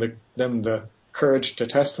just giving them the courage to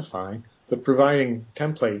testify, but providing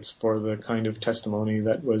templates for the kind of testimony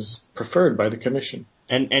that was preferred by the commission.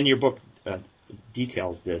 And your book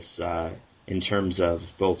details this in terms of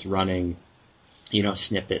both running,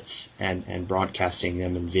 snippets and broadcasting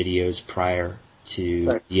them in videos prior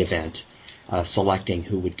to the event, selecting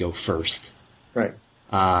who would go first. Right.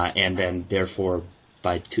 And then, therefore,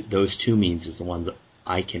 by those two means is the ones that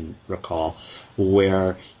I can recall,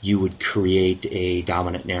 where you would create a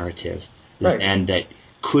dominant narrative and that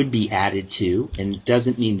could be added to, and it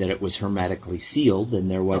doesn't mean that it was hermetically sealed and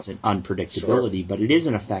there wasn't unpredictability, but it is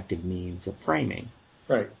an effective means of framing.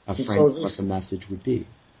 Right. what the message would be.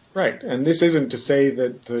 Right. And this isn't to say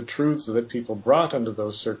that the truths that people brought under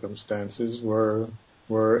those circumstances were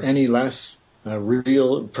any less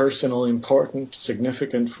real, personal, important,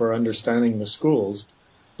 significant for understanding the schools.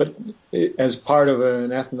 But as part of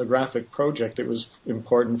an ethnographic project, it was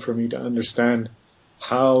important for me to understand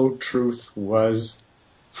how truth was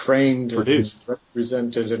framed, produced, and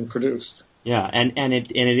represented, and produced. Yeah, and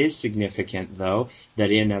it is significant though that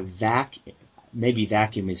in a maybe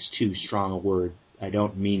vacuum is too strong a word. I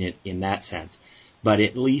don't mean it in that sense, but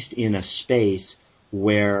at least in a space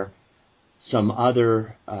where some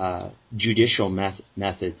other judicial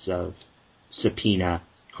methods of subpoena,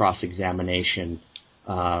 cross-examination,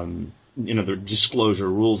 the disclosure,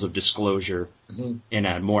 rules of disclosure in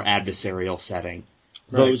a more adversarial setting,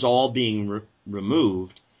 those all being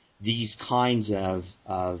removed, these kinds of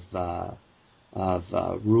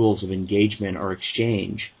rules of engagement or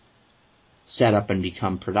exchange set up and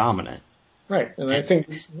become predominant. Right, and I think,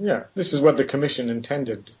 this is what the commission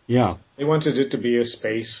intended. Yeah. They wanted it to be a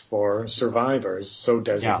space for survivors so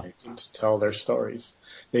designated to tell their stories.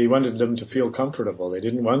 They wanted them to feel comfortable. They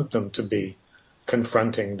didn't want them to be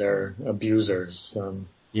confronting their abusers. And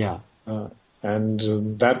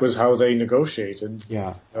that was how they negotiated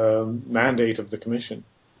mandate of the commission.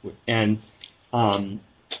 And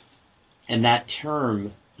that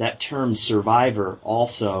term survivor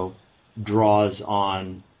also draws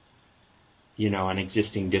on an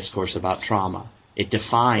existing discourse about trauma. It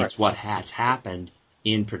defines what has happened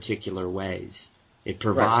in particular ways. It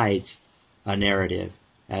provides a narrative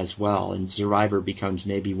as well, and survivor becomes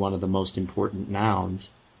maybe one of the most important nouns,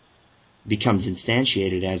 becomes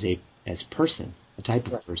instantiated as person, a type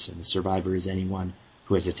of person. A survivor is anyone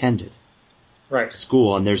who has attended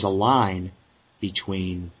school, and there's a line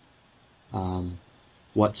between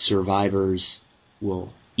what survivors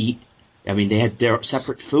will eat. I mean, they had their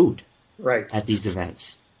separate food at these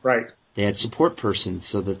events. Right. They had support persons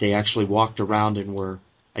so that they actually walked around and were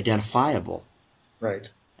identifiable. Right.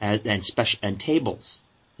 And tables.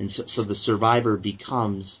 And so the survivor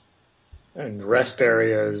becomes... And rest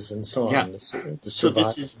areas and so on. Yeah. The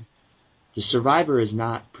survivor. So the survivor is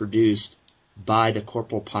not produced by the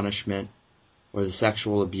corporal punishment or the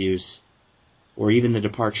sexual abuse or even the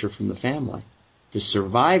departure from the family. The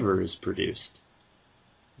survivor is produced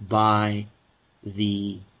by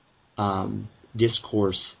the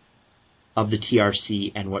discourse of the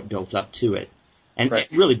TRC and what built up to it. And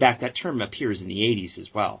really that term appears in the 80s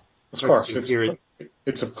as well. Of course,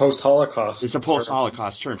 it's a post-Holocaust. It's a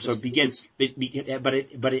post-Holocaust term. So it begins, but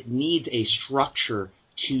it needs a structure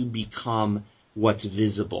to become what's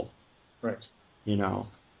visible. Right.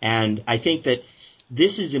 And I think that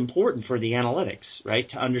this is important for the analytics, right?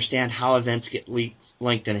 To understand how events get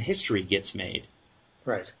linked and a history gets made.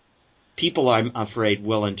 Right. People, I'm afraid,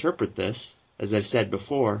 will interpret this, as I've said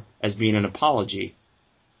before, as being an apology.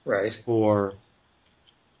 Right. For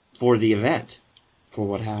the event, for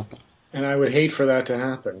what happened. And I would hate for that to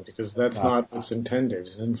happen, because that's not what's intended.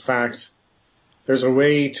 In fact, there's a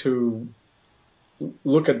way to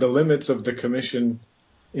look at the limits of the commission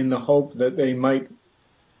in the hope that they might,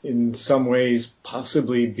 in some ways,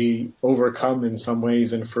 possibly be overcome in some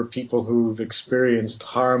ways, and for people who've experienced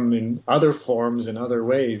harm in other forms, in other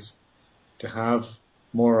ways, to have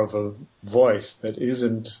more of a voice that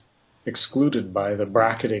isn't excluded by the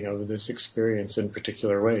bracketing of this experience in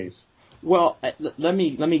particular ways. Well, let me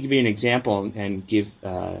give you an example and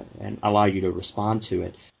and allow you to respond to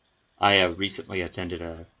it. I have recently attended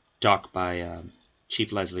a talk by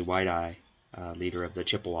Chief Leslie White-Eye, leader of the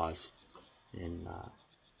Chippewas in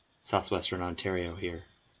southwestern Ontario here.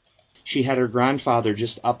 She had her grandfather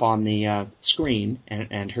just up on the screen,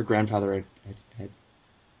 and her grandfather had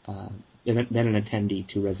been an attendee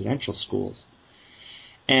to residential schools.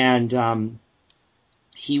 And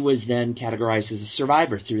he was then categorized as a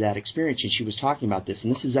survivor through that experience, and she was talking about this.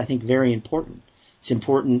 And this is, I think, very important. It's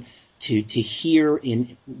important to hear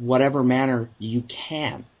in whatever manner you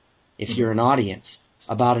can, if you're an audience,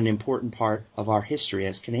 about an important part of our history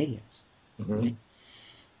as Canadians. Mm-hmm. Right?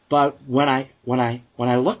 But when I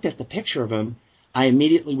looked at the picture of him, I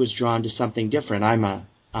immediately was drawn to something different. I'm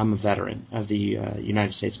a veteran of the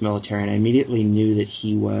United States military, and I immediately knew that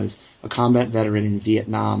he was a combat veteran in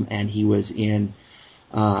Vietnam, and he was in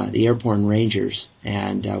the Airborne Rangers,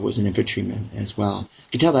 and was an infantryman as well.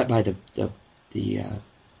 You could tell that by the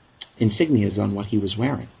insignias on what he was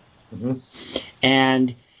wearing. Mm-hmm.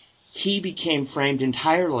 And he became framed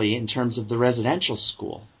entirely in terms of the residential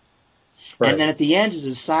school. Right. And then at the end, as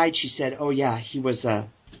a aside, she said, "Oh yeah, he was a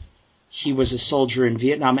soldier in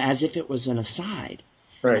Vietnam," as if it was an aside.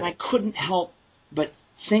 Right. And I couldn't help but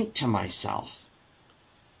think to myself,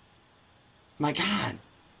 my God,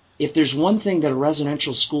 if there's one thing that a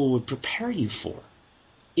residential school would prepare you for,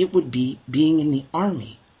 it would be being in the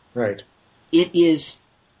Army. Right. It is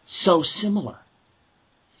so similar.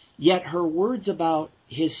 Yet her words about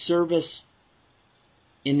his service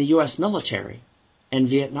in the U.S. military and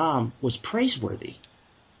Vietnam was praiseworthy.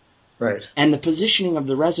 Right. And the positioning of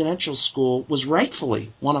the residential school was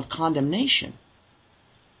rightfully one of condemnation.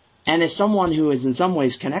 And as someone who is in some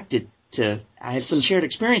ways connected to, I have some shared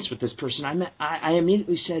experience with this person, I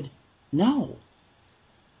immediately said, no.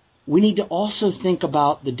 We need to also think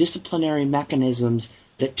about the disciplinary mechanisms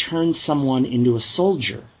that turn someone into a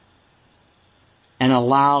soldier and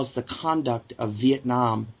allows the conduct of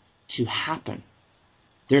Vietnam to happen.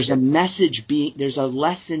 There's a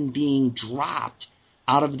lesson being dropped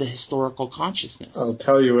out of the historical consciousness. I'll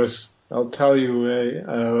tell you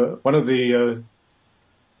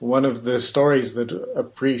one of the stories that a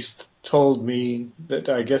priest told me that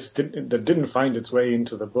I guess didn't find its way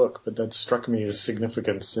into the book, but that struck me as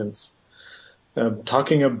significant since.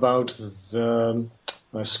 Talking about the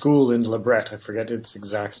school in Lebret, I forget its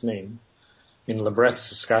exact name, in Lebret,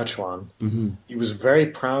 Saskatchewan. Mm-hmm. He was very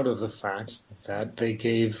proud of the fact that they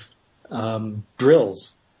gave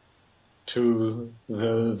drills to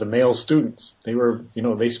the male students.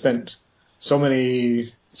 They spent so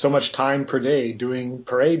much time per day doing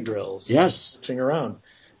parade drills. Yes. Marching around.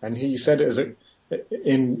 And he said,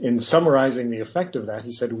 in summarizing the effect of that,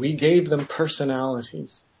 he said, we gave them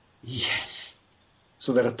personalities. Yes.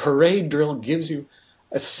 So that a parade drill gives you,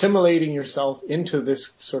 assimilating yourself into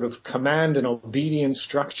this sort of command and obedience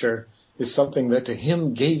structure is something that to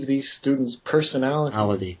him gave these students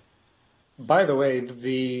personality. By the way,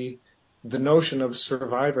 the notion of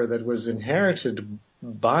survivor that was inherited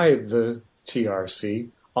by the TRC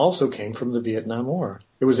also came from the Vietnam War.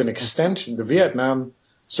 It was an extension. The Vietnam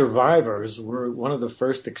survivors were one of the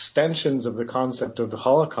first extensions of the concept of the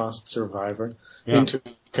Holocaust survivor into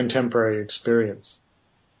contemporary experience,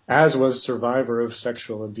 as was survivor of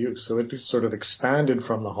sexual abuse. So it sort of expanded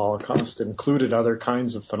from the Holocaust, included other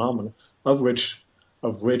kinds of phenomena, of which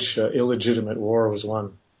illegitimate war was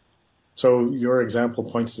one. So your example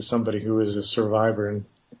points to somebody who is a survivor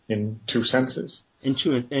in two senses. In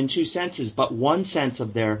two senses, but one sense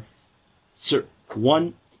of their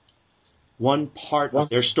one part of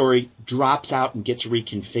their story drops out and gets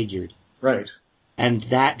reconfigured. Right. And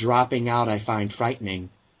that dropping out I find frightening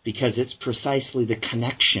because it's precisely the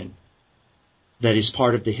connection that is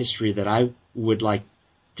part of the history that I would like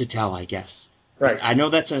to tell, I guess. Right. I know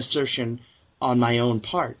that's an assertion on my own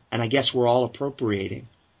part, and I guess we're all appropriating,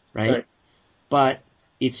 right? But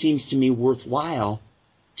it seems to me worthwhile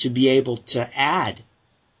to be able to add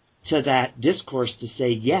to that discourse to say,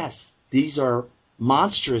 yes, these are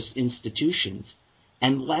monstrous institutions,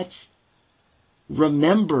 and let's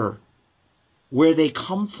remember where they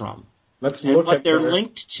come from and what they're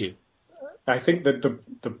linked to. I think that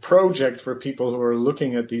the project for people who are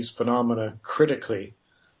looking at these phenomena critically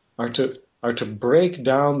are to break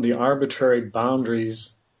down the arbitrary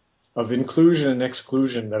boundaries of inclusion and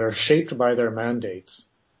exclusion that are shaped by their mandates,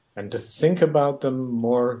 and to think about them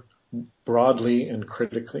more broadly and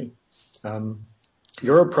critically.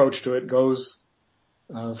 Your approach to it goes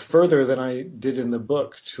further than I did in the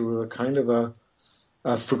book, to a kind of a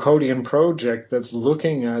Foucauldian project that's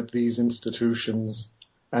looking at these institutions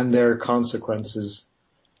and their consequences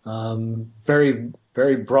very,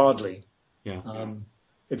 very broadly. Yeah.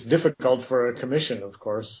 It's difficult for a commission, of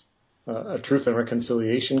course, a Truth and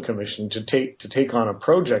Reconciliation Commission, to take on a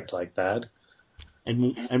project like that.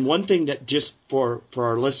 And one thing that, just for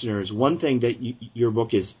our listeners, one thing that your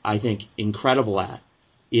book is, I think, incredible at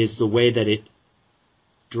is the way that it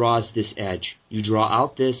draws this edge. You draw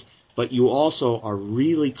out this, but you also are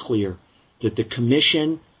really clear that the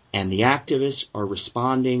commission and the activists are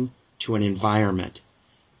responding to an environment,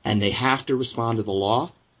 and they have to respond to the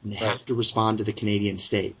law, and they have to respond to the Canadian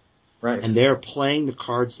state. Right. And they're playing the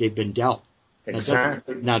cards they've been dealt.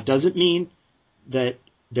 Exactly. Now, doesn't mean that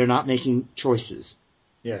they're not making choices.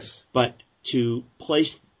 Yes. But to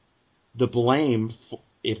place the blame,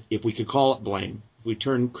 if we could call it blame, if we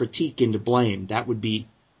turn critique into blame, that would be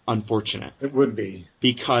unfortunate. It would be.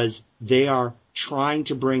 Because they are trying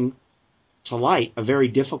to bring to light a very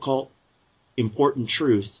difficult, important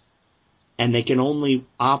truth, and they can only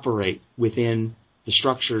operate within the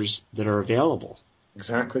structures that are available.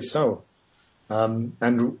 Exactly so.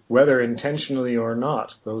 And whether intentionally or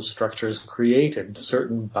not, those structures created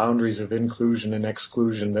certain boundaries of inclusion and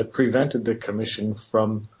exclusion that prevented the Commission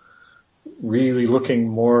from really looking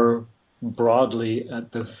more broadly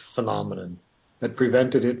at the phenomenon, that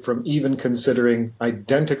prevented it from even considering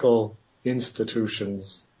identical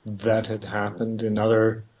institutions that had happened in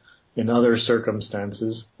other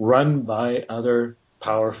circumstances, run by other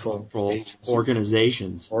powerful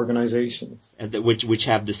organizations, and which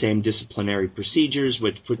have the same disciplinary procedures,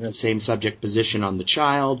 which put the same subject position on the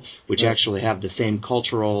child, which actually have the same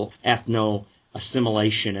cultural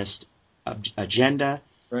ethno-assimilationist agenda.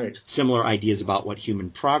 Right. Similar ideas about what human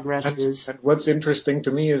progress is. And what's interesting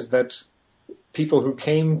to me is that people who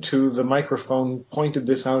came to the microphone pointed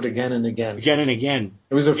this out again and again. Again and again.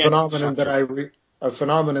 It was a phenomenon that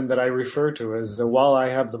I refer to as the while I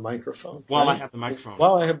have the microphone. While I have the microphone.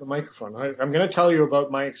 While I have the microphone. I'm going to tell you about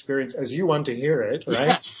my experience as you want to hear it, right?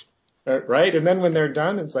 Yes. Right? And then when they're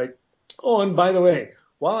done, it's like, oh, and by the way,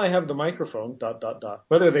 while I have the microphone, ...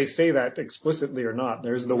 Whether they say that explicitly or not,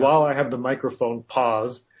 there's the while I have the microphone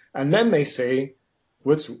pause, and then they say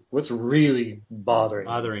what's really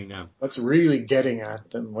bothering them. What's really getting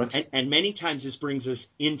at them. And many times this brings us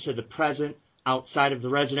into the present, outside of the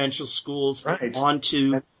residential schools,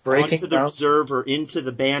 onto the reserve or into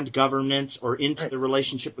the band governments or into the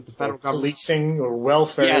relationship with the federal government. Policing or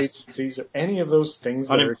welfare agencies or any of those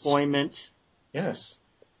things. Unemployment. Yes.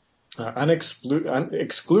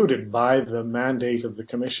 Excluded by the mandate of the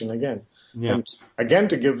commission again. Yeah. And again,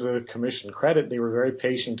 to give the commission credit, they were very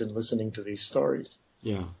patient in listening to these stories.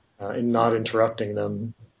 Yeah. In not interrupting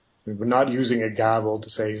them. We were not using a gavel to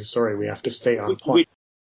say, sorry, we have to stay on point.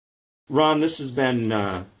 Ron, this has been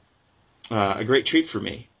a great treat for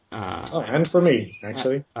me. And for me,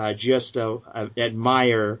 actually. I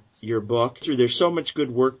admire your book. There's so much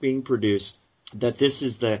good work being produced that this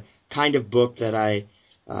is the kind of book that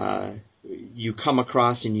you come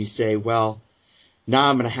across and you say, well, now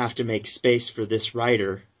I'm going to have to make space for this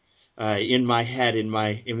writer in my head, in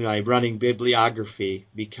my running bibliography,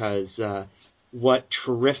 because what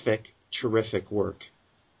terrific work.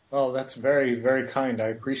 Well, that's very, very kind. I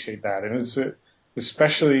appreciate that. And it's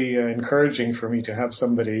especially encouraging for me to have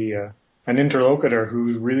somebody, an interlocutor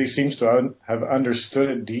who really seems to have understood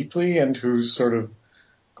it deeply and who's sort of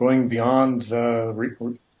going beyond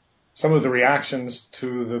some of the reactions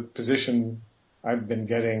to the position I've been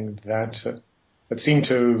getting that seem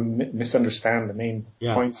to misunderstand the main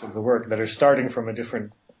points of the work, that are starting from a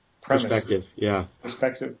different premise.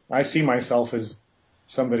 Perspective. I see myself as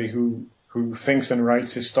somebody who thinks and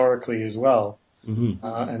writes historically as well. Mm-hmm.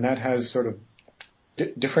 And that has sort of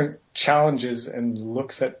different challenges and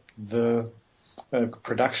looks at the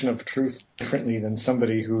production of truth differently than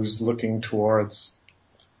somebody who's looking towards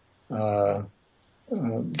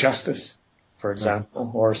justice, for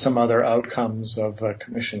example, or some other outcomes of a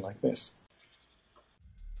commission like this.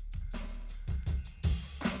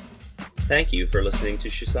 Thank you for listening to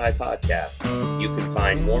Shusai Podcasts. You can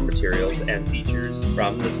find more materials and features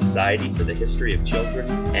from the Society for the History of Children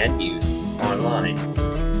and Youth online,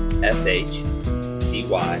 shcy.org.